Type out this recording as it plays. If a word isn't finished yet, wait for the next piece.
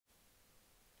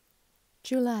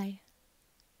July.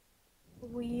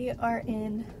 We are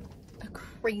in a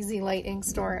crazy lightning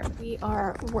storm. We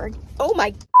are working. Oh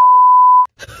my.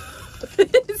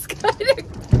 It's kind of.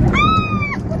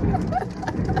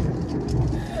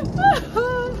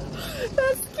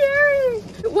 That's scary.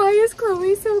 Why is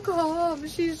Chloe so calm?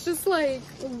 She's just like,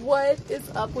 what is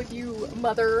up with you,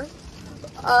 mother?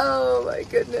 Oh my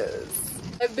goodness.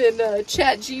 I've been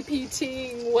chat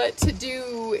GPTing what to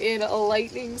do in a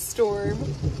lightning storm.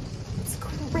 It's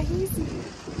crazy.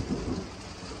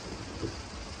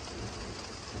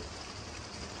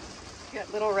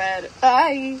 Got little red.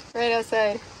 Hi! Right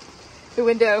outside the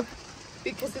window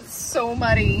because it's so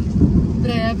muddy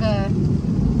that I have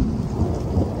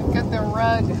I've got the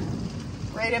rug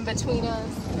right in between us.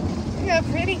 Look how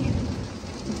pretty.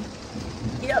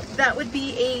 Yep, that would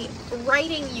be a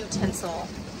writing utensil.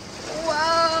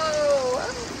 Whoa!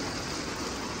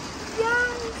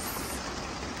 Yes!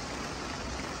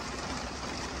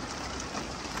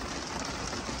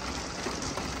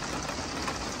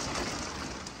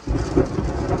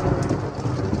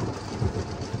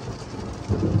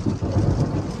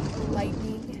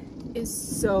 Lightning is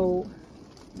so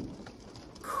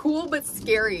cool but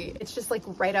scary. It's just like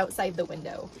right outside the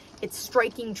window. It's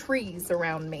striking trees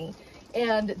around me.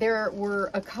 And there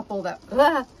were a couple that,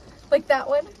 like that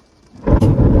one.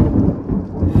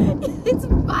 It's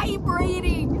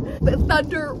vibrating. The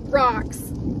thunder rocks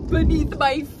beneath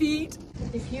my feet.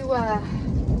 If you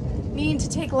need to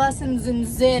take lessons in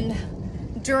Zen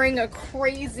during a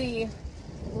crazy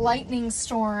lightning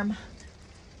storm,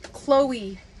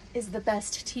 Chloe is the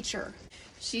best teacher.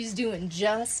 She's doing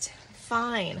just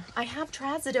fine. I have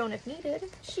trazodone if needed.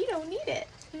 She don't need it.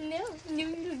 No,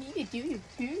 you don't need it, do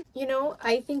you? You know,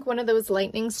 I think one of those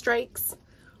lightning strikes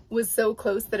was so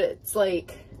close that it's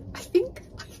like, I think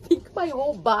my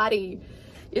whole body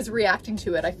is reacting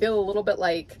to it. I feel a little bit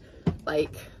like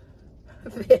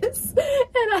this,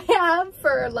 and I have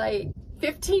for like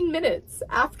 15 minutes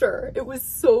after. It was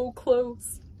so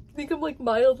close. I think I'm like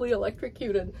mildly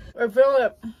electrocuted. I feel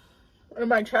it in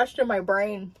my chest and my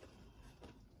brain.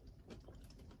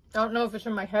 I don't know if it's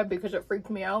in my head because it freaked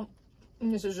me out.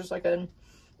 And this is just like an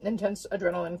intense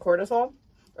adrenaline cortisol,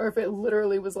 or if it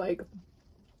literally was like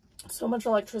so much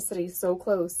electricity so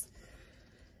close.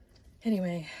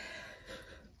 Anyway,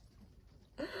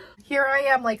 here I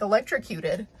am like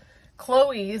electrocuted.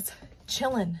 Chloe's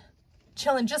chilling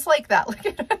just like that. Look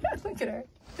at her. Look at her.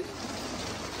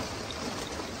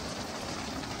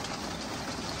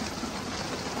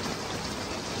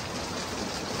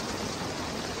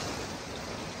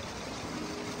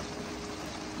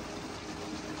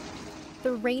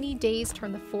 The rainy days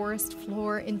turn the forest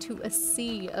floor into a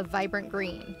sea of vibrant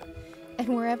green.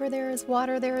 And wherever there is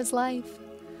water, there is life.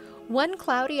 One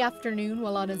cloudy afternoon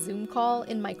while on a Zoom call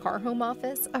in my car home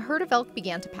office, a herd of elk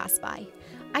began to pass by.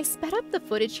 I sped up the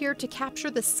footage here to capture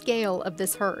the scale of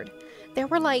this herd. There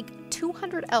were like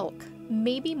 200 elk,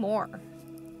 maybe more.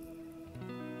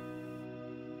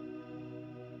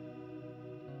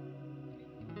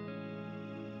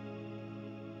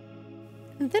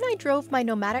 Then I drove my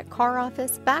nomadic car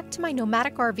office back to my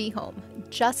nomadic RV home,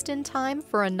 just in time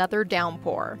for another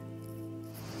downpour.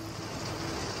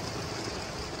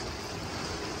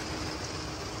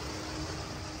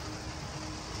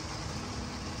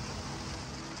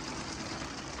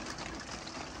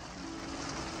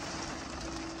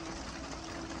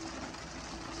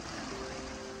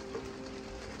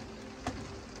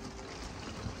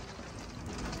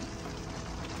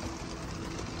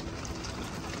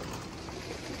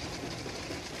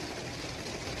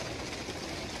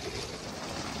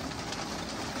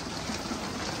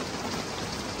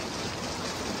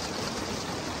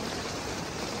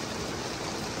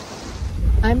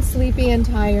 I'm sleepy and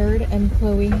tired, and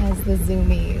Chloe has the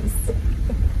zoomies.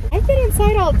 I've been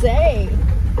inside all day.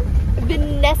 I've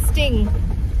been nesting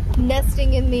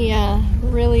in the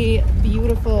really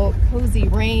beautiful, cozy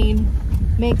rain.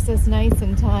 Makes us nice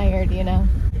and tired, you know.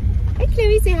 Hi,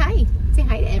 Chloe, say hi. Say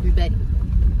hi to everybody.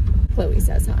 Chloe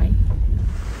says hi.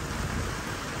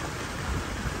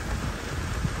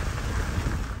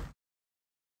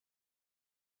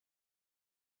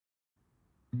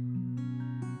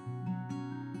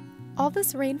 All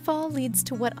this rainfall leads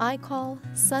to what I call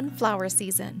sunflower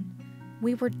season.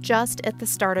 We were just at the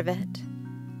start of it.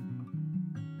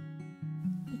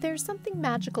 There's something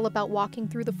magical about walking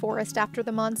through the forest after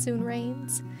the monsoon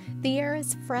rains. The air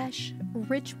is fresh,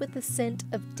 rich with the scent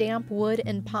of damp wood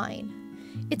and pine.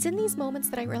 It's in these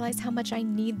moments that I realize how much I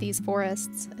need these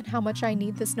forests and how much I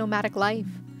need this nomadic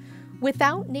life.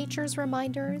 Without nature's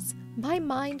reminders, my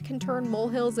mind can turn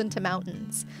molehills into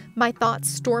mountains, my thoughts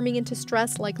storming into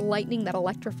stress like lightning that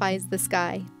electrifies the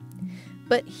sky.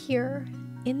 But here,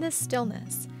 in this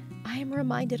stillness, I am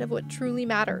reminded of what truly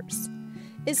matters.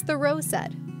 As Thoreau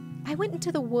said, I went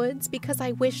into the woods because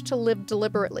I wished to live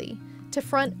deliberately, to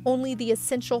front only the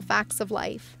essential facts of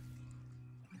life.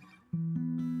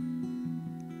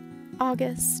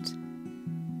 August.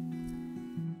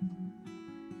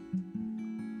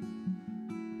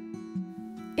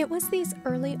 It was these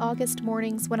early August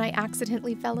mornings when I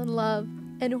accidentally fell in love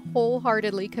and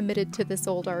wholeheartedly committed to this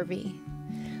old RV.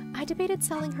 I debated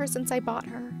selling her since I bought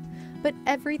her, but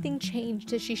everything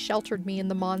changed as she sheltered me in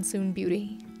the monsoon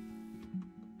beauty.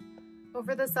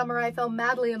 Over the summer, I fell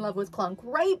madly in love with Clunk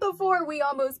right before we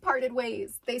almost parted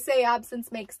ways. They say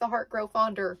absence makes the heart grow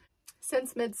fonder.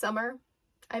 Since midsummer,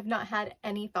 I've not had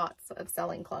any thoughts of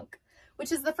selling Clunk,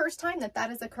 which is the first time that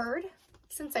has occurred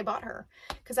since I bought her,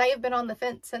 because I have been on the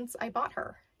fence since I bought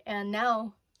her. And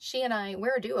now she and I,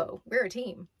 we're a duo, we're a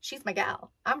team. She's my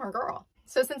gal, I'm her girl.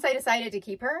 So since I decided to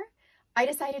keep her, I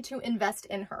decided to invest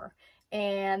in her.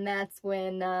 And that's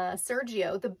when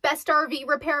Sergio, the best RV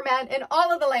repairman in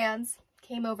all of the lands,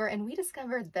 came over and we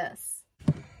discovered this.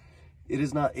 It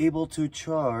is not able to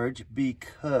charge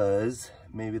because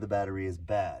maybe the battery is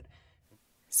bad.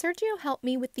 Sergio helped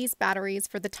me with these batteries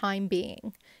for the time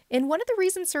being. And one of the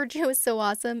reasons Sergio is so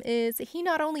awesome is he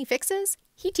not only fixes,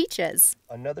 he teaches.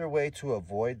 Another way to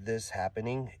avoid this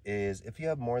happening is if you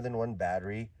have more than one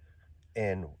battery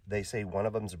and they say one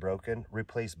of them's broken,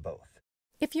 replace both.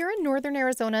 If you're in Northern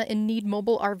Arizona and need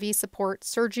mobile RV support,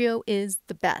 Sergio is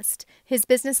the best. His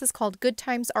business is called Good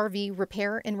Times RV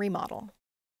Repair and Remodel.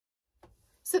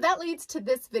 So that leads to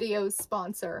this video's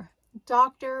sponsor,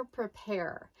 Dr.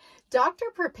 Prepare. Dr.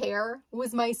 Prepare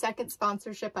was my second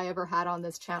sponsorship I ever had on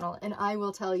this channel, and I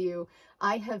will tell you,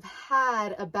 I have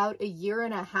had about a year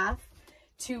and a half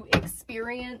to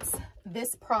experience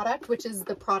this product, which is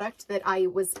the product that I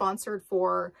was sponsored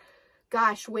for,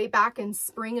 gosh, way back in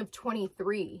spring of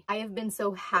 23. I have been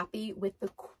so happy with the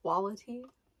quality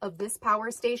of this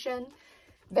power station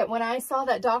that when I saw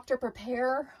that Dr.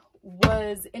 Prepare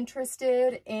was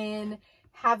interested in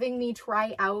having me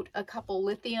try out a couple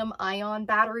lithium ion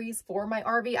batteries for my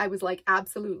RV, I was like,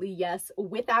 absolutely yes,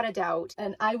 without a doubt.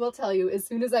 And I will tell you, as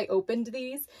soon as I opened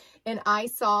these and I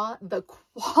saw the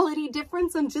quality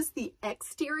difference on just the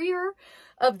exterior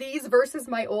of these versus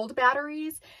my old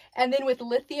batteries, and then with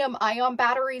lithium ion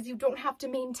batteries, you don't have to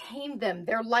maintain them.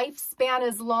 Their lifespan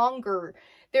is longer.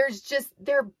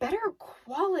 They're better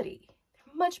quality.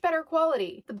 Much better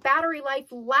quality. The battery life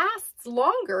lasts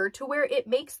longer to where it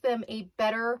makes them a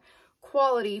better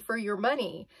quality for your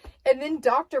money. And then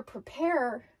Dr.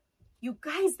 Prepare, you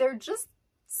guys, they're just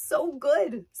so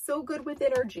good with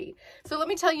energy. So let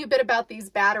me tell you a bit about these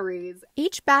batteries.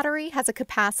 Each battery has a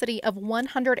capacity of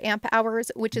 100 amp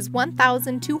hours, which is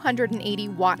 1,280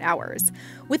 watt hours.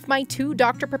 With my two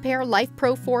Dr. Prepare Life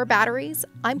Pro 4 batteries,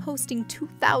 I'm hosting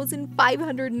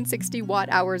 2,560 watt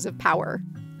hours of power.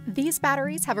 These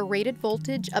batteries have a rated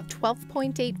voltage of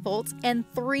 12.8 volts and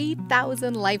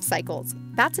 3,000 life cycles.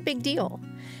 That's a big deal.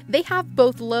 They have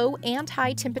both low and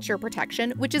high temperature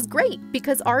protection, which is great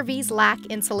because RVs lack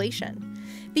insulation.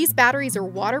 These batteries are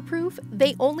waterproof,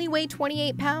 they only weigh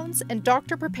 28 pounds, and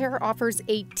Dr. Prepare offers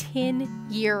a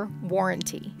 10-year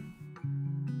warranty.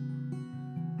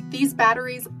 These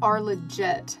batteries are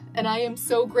legit, and I am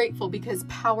so grateful because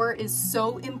power is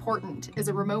so important as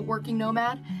a remote working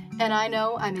nomad, and I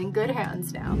know I'm in good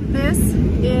hands now. This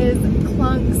is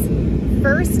Clunk's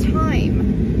first time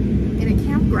in a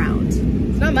campground.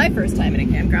 It's not my first time in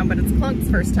a campground, but it's Clunk's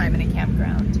first time in a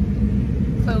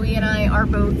campground. Chloe and I are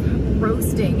both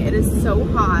roasting. It is so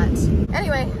hot.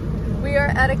 Anyway, we are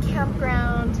at a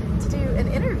campground to do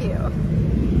an interview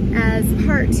as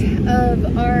part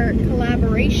of our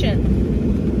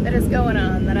collaboration that is going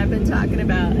on that I've been talking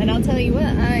about. And I'll tell you what,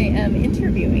 I am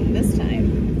interviewing this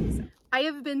time. I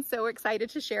have been so excited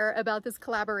to share about this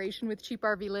collaboration with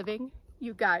CheapRVliving.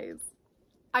 You guys,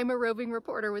 I'm a roving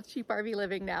reporter with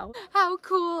CheapRVliving now. How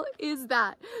cool is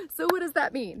that? So what does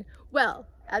that mean? Well,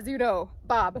 as you know,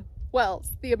 Bob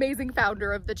Wells, the amazing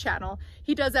founder of the channel,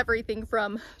 he does everything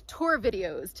from tour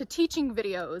videos to teaching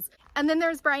videos. And then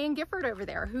there's Brian Gifford over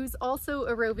there, who's also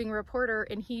a roving reporter,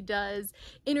 and he does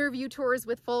interview tours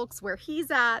with folks where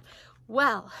he's at.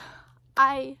 Well,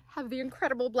 I have the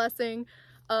incredible blessing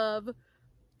of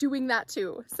doing that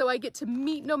too. So I get to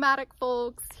meet nomadic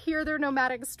folks, hear their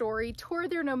nomadic story, tour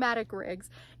their nomadic rigs,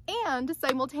 and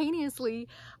simultaneously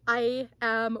I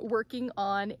am working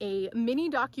on a mini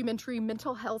documentary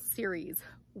mental health series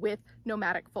with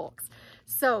nomadic folks.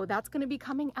 So that's going to be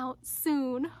coming out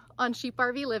soon on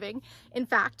CheapRVliving. In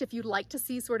fact, if you'd like to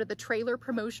see sort of the trailer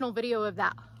promotional video of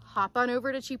that, hop on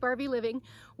over to CheapRVliving,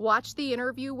 watch the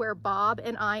interview where Bob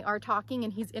and I are talking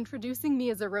and he's introducing me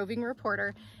as a roving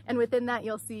reporter. And within that,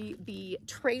 you'll see the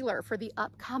trailer for the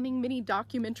upcoming mini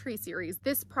documentary series.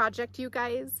 This project, you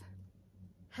guys,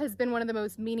 has been one of the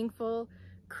most meaningful,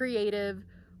 creative,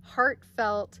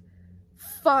 heartfelt,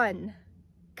 fun,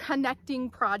 connecting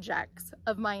projects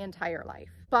of my entire life.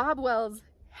 Bob Wells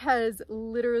has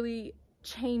literally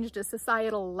changed a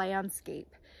societal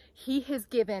landscape. He has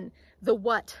given the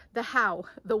what, the how,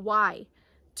 the why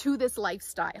to this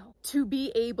lifestyle. To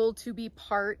be able to be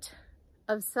part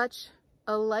of such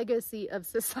a legacy of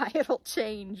societal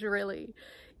change really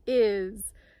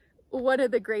is one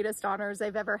of the greatest honors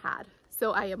I've ever had.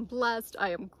 So I am blessed, I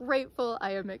am grateful,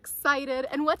 I am excited,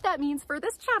 and what that means for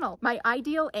this channel. My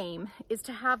ideal aim is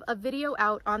to have a video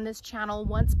out on this channel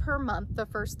once per month, the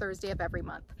first Thursday of every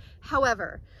month.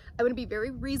 However, I want to be very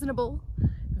reasonable,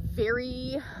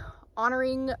 very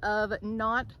honoring of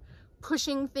not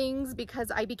pushing things because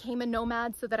I became a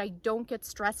nomad so that I don't get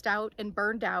stressed out and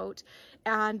burned out.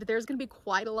 And there's going to be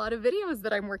quite a lot of videos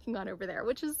that I'm working on over there,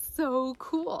 which is so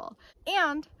cool.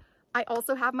 And I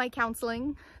also have my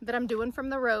counseling that I'm doing from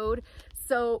the road.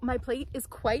 So my plate is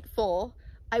quite full.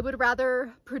 I would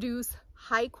rather produce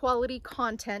high quality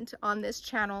content on this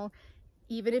channel,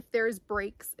 even if there's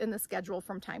breaks in the schedule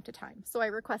from time to time. So I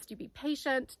request you be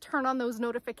patient, turn on those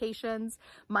notifications.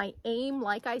 My aim,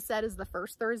 like I said, is the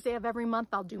first Thursday of every month.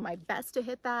 I'll do my best to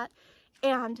hit that.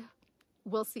 And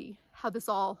we'll see how this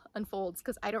all unfolds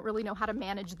because I don't really know how to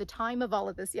manage the time of all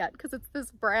of this yet because it's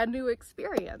this brand new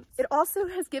experience. It also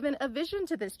has given a vision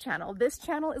to this channel. This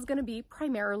channel is going to be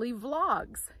primarily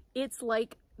vlogs. It's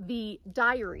like the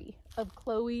diary of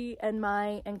Chloe and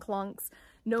my and Clunk's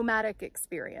nomadic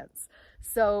experience.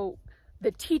 So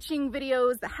the teaching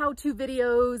videos, the how-to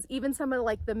videos, even some of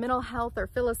like the mental health or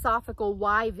philosophical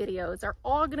why videos are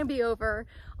all going to be over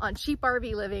on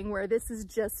CheapRVliving, where this is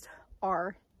just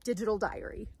our digital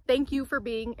diary. Thank you for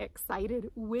being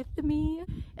excited with me,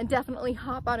 and definitely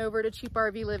hop on over to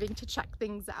CheapRVliving to check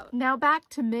things out. Now back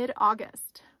to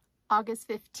mid-August, August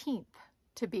 15th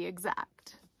to be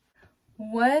exact.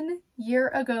 1 year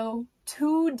ago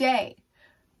today,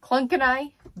 Clunk and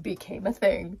I became a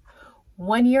thing.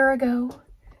 1 year ago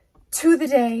to the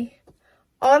day,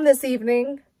 on this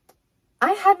evening,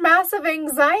 I had massive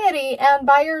anxiety and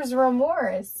buyer's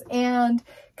remorse and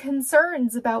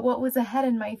concerns about what was ahead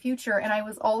in my future. And I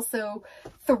was also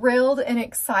thrilled and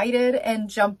excited and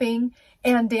jumping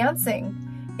and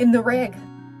dancing in the rig.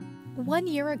 1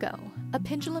 year ago, a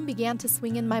pendulum began to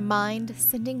swing in my mind,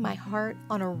 sending my heart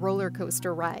on a roller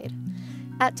coaster ride.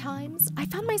 At times, I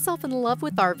found myself in love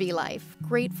with RV life,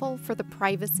 grateful for the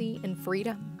privacy and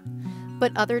freedom.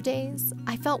 But other days,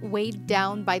 I felt weighed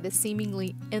down by the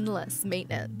seemingly endless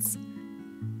maintenance.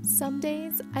 Some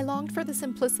days, I longed for the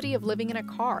simplicity of living in a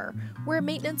car, where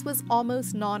maintenance was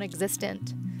almost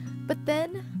non-existent. But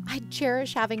then, I'd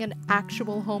cherish having an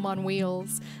actual home on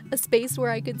wheels, a space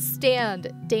where I could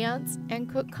stand, dance,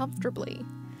 and cook comfortably.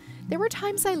 There were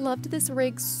times I loved this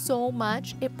rig so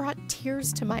much, it brought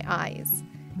tears to my eyes.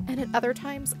 And at other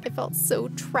times, I felt so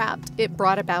trapped, it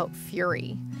brought about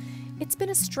fury. It's been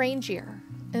a strange year,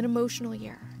 an emotional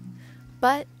year,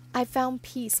 but I found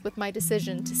peace with my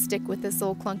decision to stick with this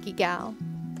old clunky gal.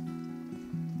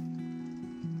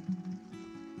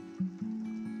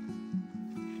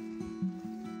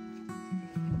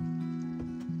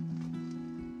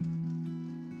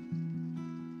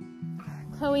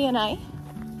 Chloe and I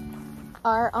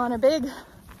are on a big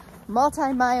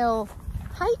multi-mile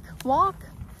hike, walk.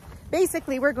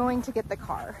 Basically, we're going to get the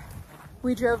car.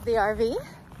 We drove the RV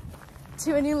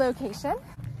to a new location.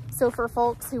 So for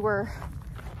folks who were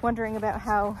wondering about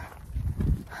how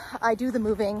I do the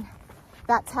moving,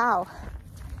 that's how.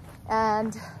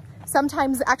 And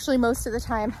sometimes, actually most of the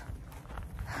time,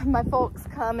 my folks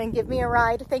come and give me a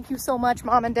ride. Thank you so much,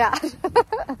 Mom and Dad.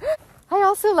 I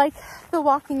also like the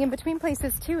walking in between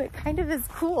places too. It kind of is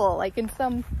cool, like in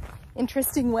some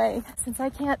interesting way. Since I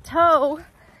can't tow,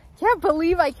 can't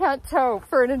believe I can't tow.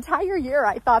 For an entire year,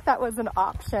 I thought that was an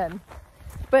option.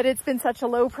 But it's been such a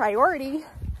low priority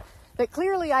that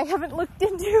clearly I haven't looked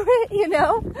into it, you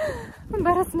know?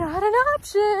 But it's not an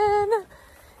option.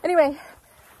 Anyway,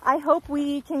 I hope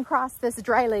we can cross this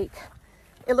dry lake.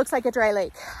 It looks like a dry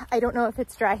lake. I don't know if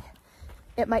it's dry.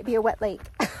 It might be a wet lake.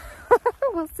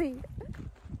 We'll see.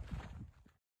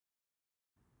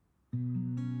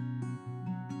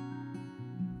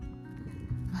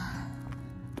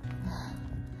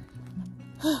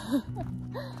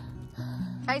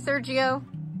 Hi, Sergio.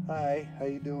 Hi, how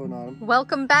you doing, Autumn?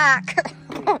 Welcome back.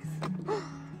 Thanks.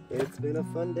 It's been a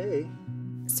fun day.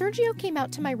 Sergio came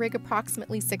out to my rig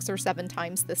approximately 6 or 7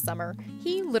 times this summer.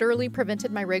 He literally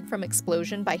prevented my rig from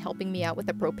explosion by helping me out with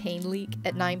a propane leak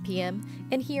at 9 p.m.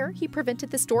 And here, he prevented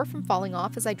this door from falling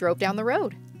off as I drove down the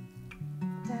road.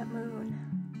 That moon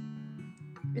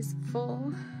is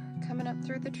full, coming up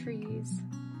through the trees,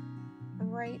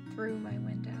 right through my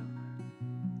window.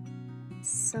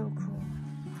 So cool.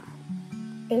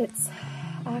 It's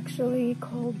actually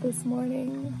cold this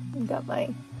morning. I've got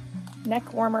my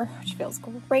neck warmer, which feels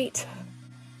great.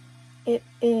 It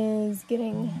is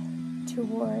getting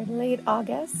toward late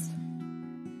August.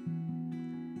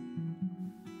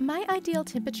 My ideal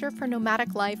temperature for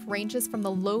nomadic life ranges from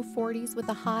the low 40s with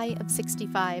a high of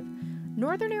 65.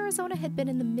 Northern Arizona had been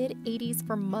in the mid-80s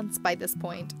for months by this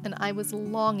point, and I was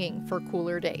longing for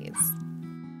cooler days.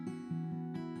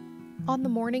 On the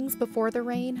mornings before the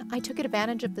rain, I took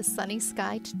advantage of the sunny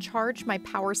sky to charge my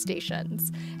power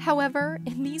stations. However,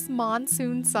 in these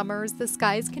monsoon summers, the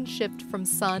skies can shift from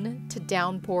sun to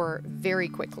downpour very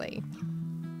quickly.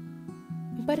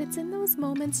 But it's in those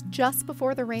moments just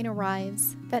before the rain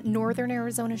arrives that Northern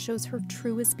Arizona shows her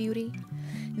truest beauty.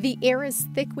 The air is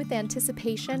thick with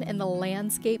anticipation and the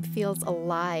landscape feels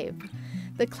alive.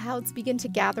 The clouds begin to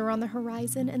gather on the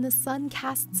horizon and the sun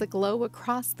casts a glow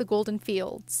across the golden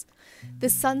fields. The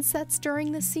sunsets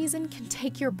during this season can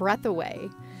take your breath away.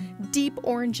 Deep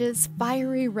oranges,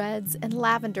 fiery reds, and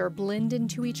lavender blend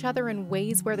into each other in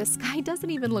ways where the sky doesn't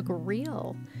even look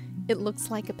real. It looks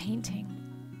like a painting.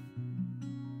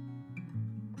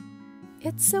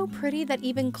 It's so pretty that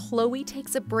even Chloe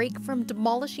takes a break from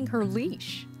demolishing her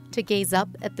leash to gaze up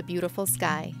at the beautiful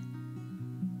sky.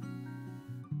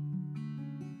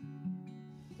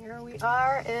 Here we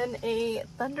are in a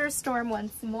thunderstorm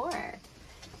once more.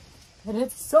 And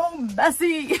it's so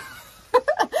messy.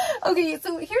 Okay,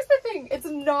 so here's the thing. It's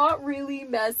not really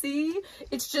messy.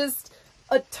 It's just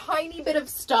a tiny bit of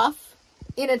stuff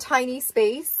in a tiny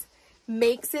space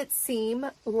makes it seem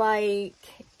like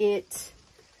it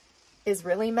is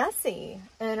really messy.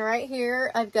 And right here,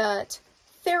 I've got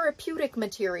therapeutic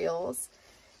materials.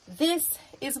 This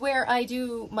is where I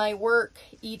do my work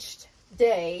each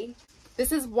day.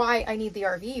 This is why I need the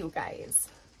RV, you guys.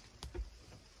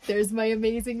 There's my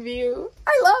amazing view.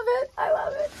 I love it. I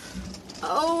love it.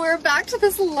 Oh, we're back to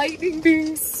this lightning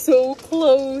being so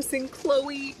close. And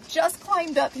Chloe just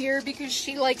climbed up here because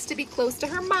she likes to be close to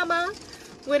her mama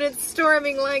when it's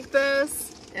storming like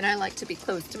this. And I like to be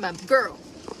close to my girl.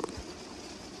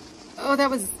 Oh, that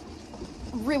was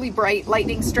really bright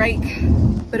lightning strike.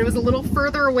 But it was a little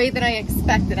further away than I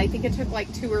expected. I think it took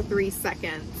like 2 or 3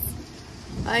 seconds.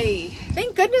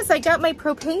 Thank goodness I got my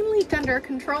propane leak under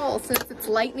control since it's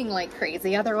lightning like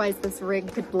crazy. Otherwise this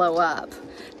rig could blow up.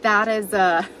 That is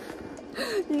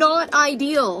not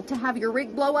ideal to have your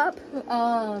rig blow up.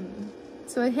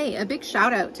 So hey, a big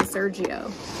shout out to Sergio.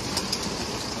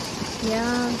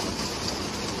 Yeah.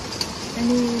 I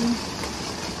mean,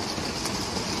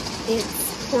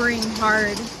 it's pouring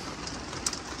hard.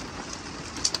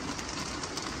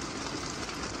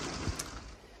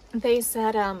 They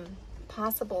said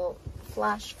possible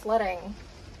flash flooding.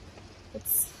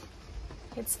 It's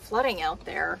flooding out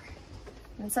there.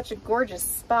 And it's such a gorgeous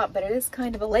spot, but it is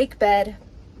kind of a lake bed.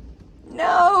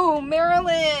 No,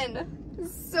 Marilyn!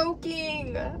 It's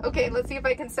soaking. Okay, let's see if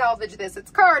I can salvage this.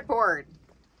 It's cardboard.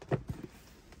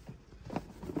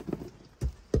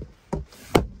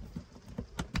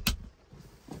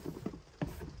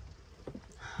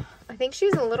 I think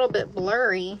she's a little bit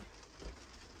blurry.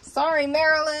 Sorry,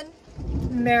 Marilyn.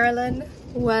 Marilyn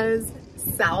was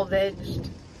salvaged.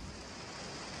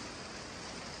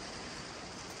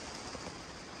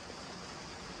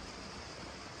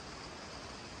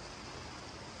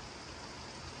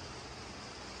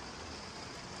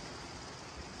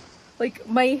 Like,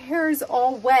 my hair's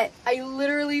all wet. I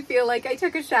literally feel like I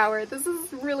took a shower. This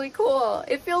is really cool.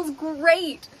 It feels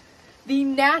great. The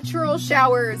natural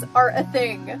showers are a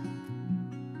thing.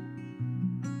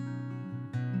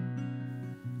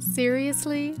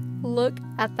 Seriously, look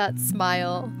at that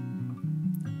smile.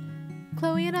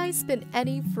 Chloe and I spent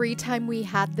any free time we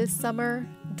had this summer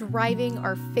driving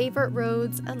our favorite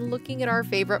roads and looking at our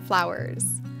favorite flowers.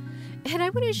 And I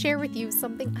want to share with you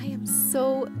something I am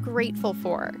so grateful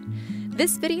for.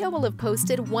 This video will have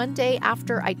posted one day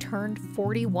after I turned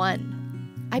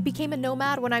 41. I became a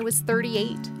nomad when I was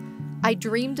 38. I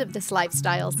dreamed of this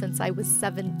lifestyle since I was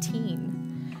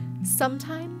 17.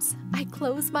 Sometimes I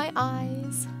close my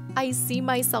eyes, I see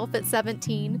myself at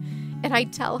 17, and I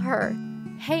tell her,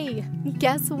 hey,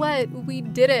 guess what? We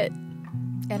did it.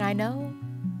 And I know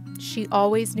she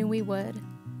always knew we would.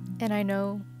 and I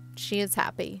know she is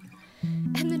happy.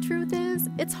 And the truth is,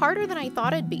 it's harder than I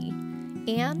thought it'd be,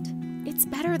 and it's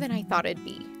better than I thought it'd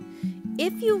be.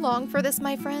 If you long for this,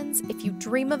 my friends, if you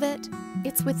dream of it,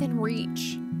 it's within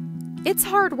reach. It's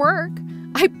hard work.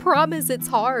 I promise it's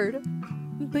hard.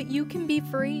 But you can be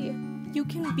free. You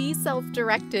can be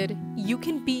self-directed. You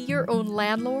can be your own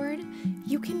landlord.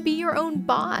 You can be your own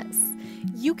boss.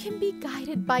 You can be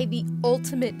guided by the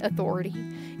ultimate authority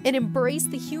and embrace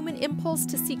the human impulse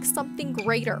to seek something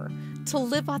greater, to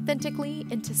live authentically,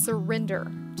 and to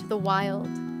surrender to the wild.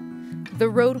 The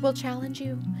road will challenge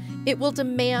you. It will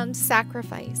demand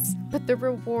sacrifice, but the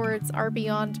rewards are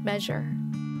beyond measure.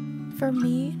 For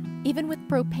me, even with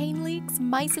propane leaks,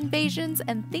 mice invasions,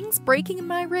 and things breaking in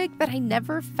my rig that I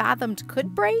never fathomed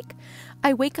could break,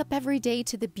 I wake up every day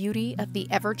to the beauty of the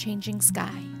ever-changing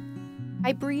sky.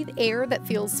 I breathe air that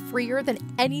feels freer than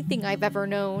anything I've ever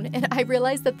known, and I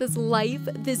realize that this life,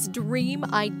 this dream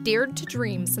I dared to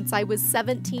dream since I was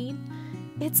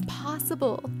 17, it's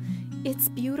possible. It's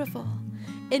beautiful.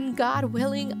 And God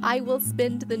willing, I will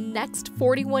spend the next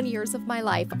 41 years of my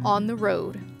life on the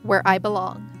road where I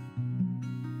belong.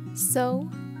 So,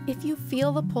 if you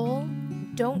feel the pull,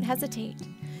 don't hesitate.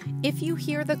 If you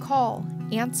hear the call,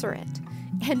 answer it.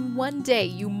 And one day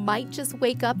you might just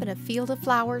wake up in a field of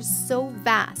flowers so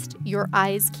vast your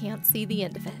eyes can't see the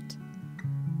end of it.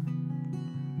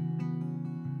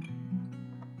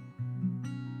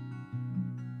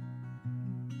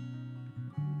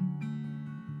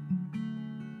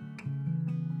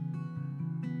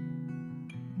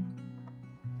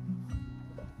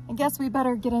 I guess we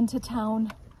better get into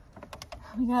town.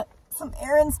 We got some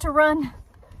errands to run,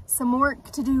 some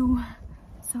work to do.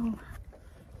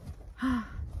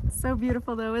 So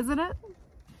beautiful though, isn't it?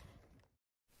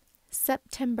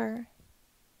 September.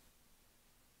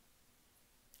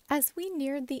 As we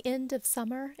neared the end of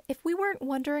summer, if we weren't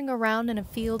wandering around in a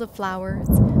field of flowers,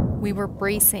 we were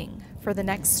bracing for the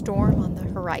next storm on the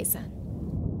horizon.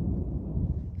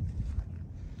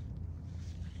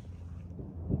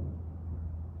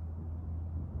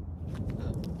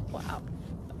 Wow,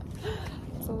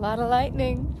 it's a lot of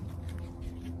lightning.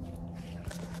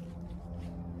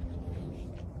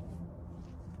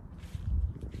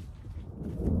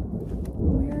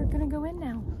 We're gonna go in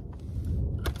now.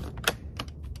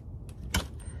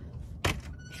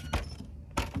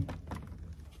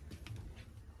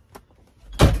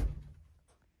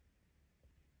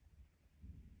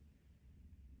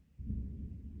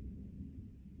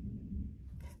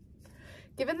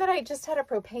 Given that I just had a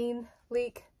propane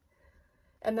leak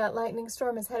and that lightning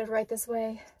storm is headed right this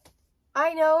way,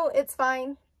 I know it's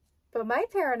fine, but my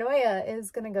paranoia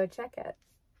is gonna go check it.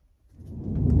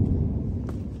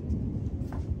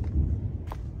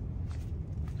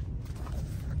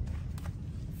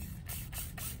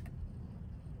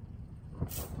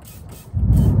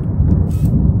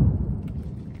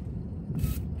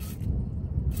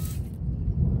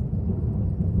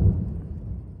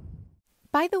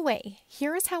 By the way,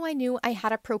 here is how I knew I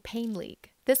had a propane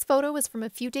leak. This photo is from a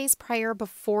few days prior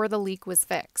before the leak was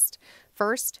fixed.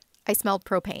 First, I smelled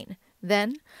propane.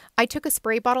 Then, I took a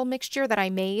spray bottle mixture that I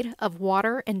made of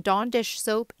water and Dawn dish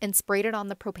soap and sprayed it on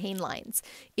the propane lines.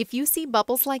 If you see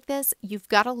bubbles like this, you've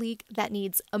got a leak that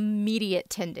needs immediate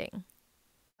tending.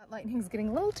 That lightning's getting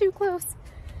a little too close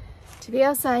to be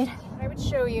outside. I would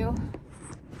show you.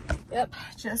 Yep,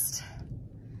 just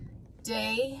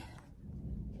day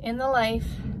in the life.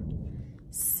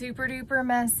 Super duper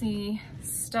messy,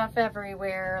 stuff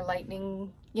everywhere,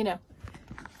 lightning, you know,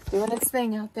 doing its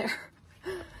thing out there.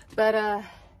 But I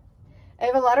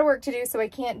have a lot of work to do, so I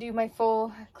can't do my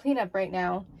full cleanup right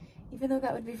now, even though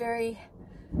that would be very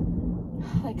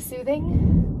like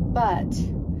soothing. But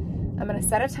I'm gonna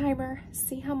set a timer,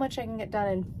 see how much I can get done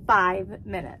in 5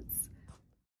 minutes.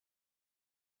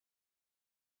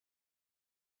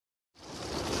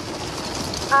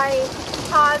 I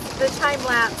paused the time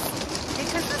lapse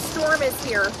because the storm is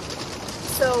here.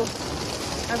 So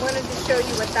I wanted to show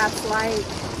you what that's like.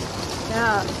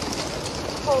 Yeah.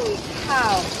 Holy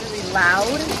cow, really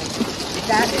loud.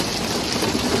 That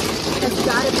has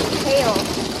gotta be hail.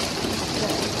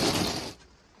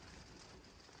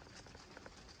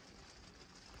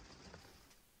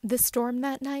 The storm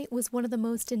that night was one of the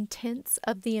most intense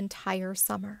of the entire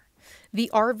summer. The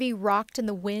RV rocked in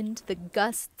the wind, the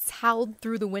gusts howled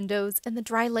through the windows, and the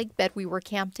dry lake bed we were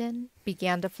camped in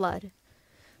began to flood.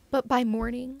 But by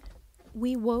morning,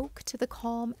 we woke to the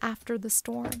calm after the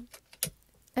storm.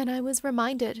 And I was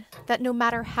reminded that no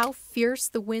matter how fierce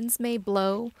the winds may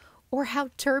blow or how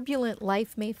turbulent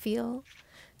life may feel,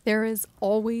 there is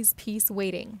always peace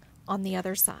waiting on the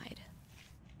other side.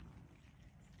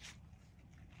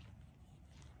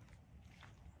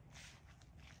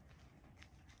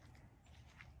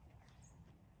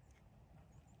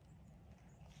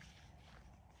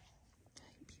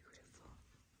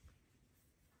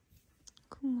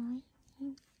 Come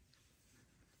on.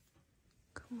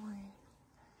 Come on.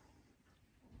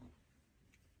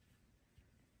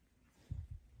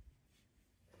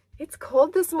 It's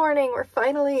cold this morning. We're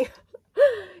finally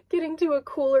getting to a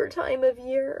cooler time of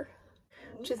year,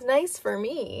 which is nice for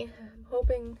me. I'm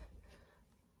hoping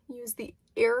to use the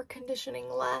air conditioning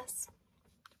less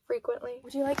frequently.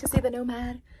 Would you like to see the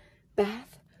Nomad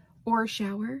bath or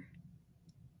shower?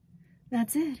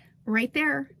 That's it, right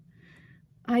there.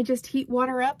 I just heat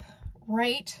water up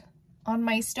right on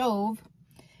my stove,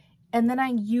 and then I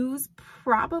use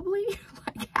probably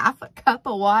like half a cup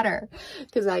of water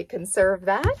because I conserve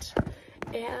that,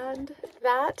 and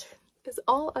that is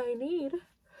all I need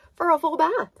for a full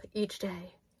bath each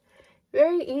day.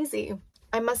 Very easy.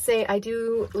 I must say I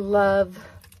do love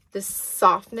the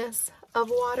softness of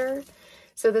water,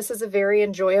 so this is a very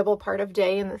enjoyable part of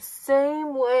day in the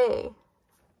same way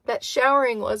that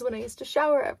showering was when I used to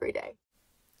shower every day.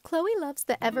 Chloe loves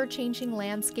the ever-changing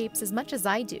landscapes as much as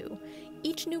I do.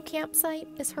 Each new campsite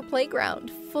is her playground,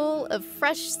 full of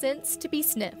fresh scents to be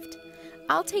sniffed.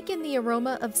 I'll take in the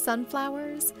aroma of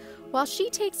sunflowers, while she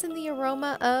takes in the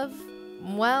aroma of,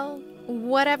 well,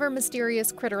 whatever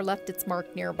mysterious critter left its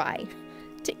mark nearby.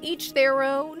 To each their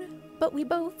own, but we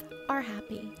both are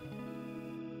happy.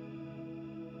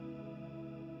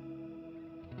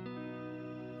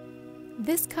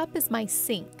 This cup is my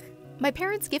sink. My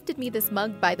parents gifted me this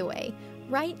mug, by the way,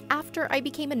 right after I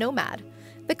became a nomad.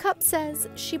 The cup says,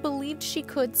 "She believed she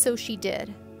could, so she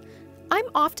did." I'm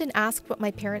often asked what my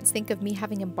parents think of me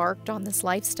having embarked on this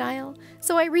lifestyle,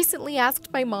 so I recently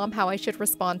asked my mom how I should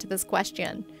respond to this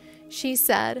question. She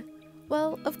said,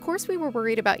 "Well, of course we were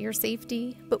worried about your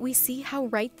safety, but we see how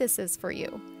right this is for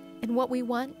you, and what we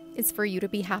want is for you to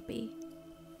be happy."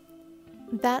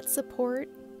 That support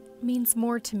means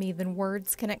more to me than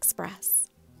words can express.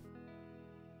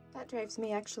 That drives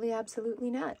me actually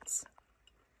absolutely nuts.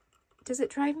 Does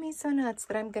it drive me so nuts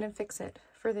that I'm gonna fix it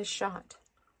for this shot?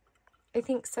 I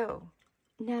think so.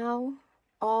 Now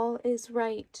all is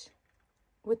right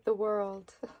with the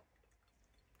world.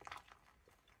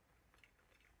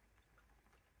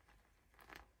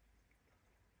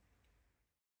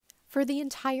 For the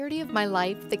entirety of my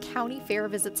life, the county fair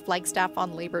visits Flagstaff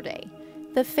on Labor Day.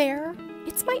 The fair,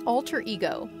 it's my alter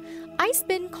ego. I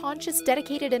spend conscious,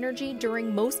 dedicated energy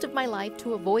during most of my life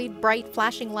to avoid bright,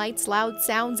 flashing lights, loud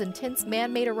sounds, intense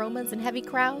man-made aromas, and heavy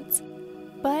crowds.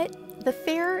 But the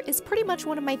fair is pretty much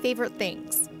one of my favorite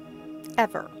things,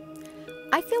 ever.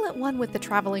 I feel at one with the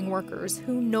traveling workers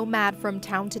who nomad from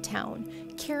town to town,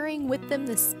 carrying with them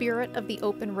the spirit of the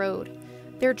open road.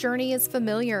 Their journey is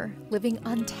familiar, living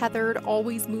untethered,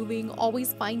 always moving,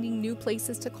 always finding new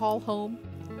places to call home,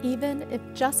 even if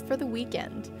just for the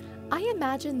weekend. I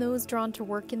imagine those drawn to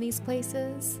work in these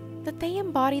places, that they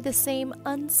embody the same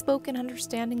unspoken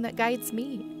understanding that guides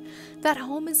me, that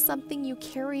home is something you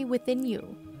carry within you,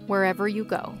 wherever you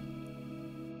go.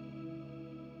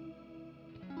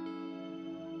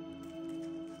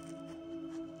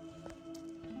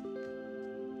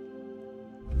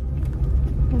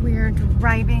 We're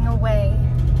driving away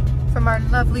from our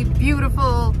lovely,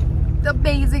 beautiful,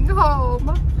 amazing home.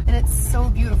 And it's so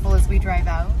beautiful as we drive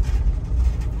out.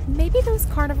 Maybe those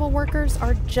carnival workers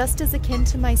are just as akin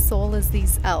to my soul as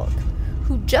these elk,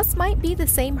 who just might be the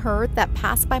same herd that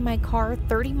passed by my car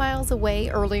 30 miles away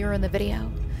earlier in the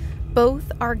video.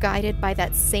 Both are guided by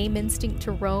that same instinct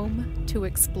to roam, to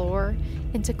explore,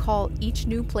 and to call each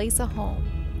new place a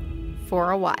home,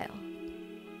 for a while.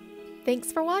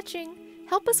 Thanks for watching.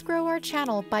 Help us grow our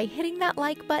channel by hitting that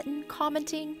like button,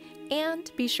 commenting,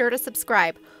 and be sure to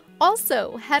subscribe.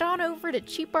 Also, head on over to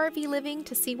CheapRVliving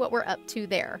to see what we're up to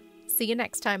there. See you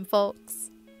next time,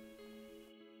 folks.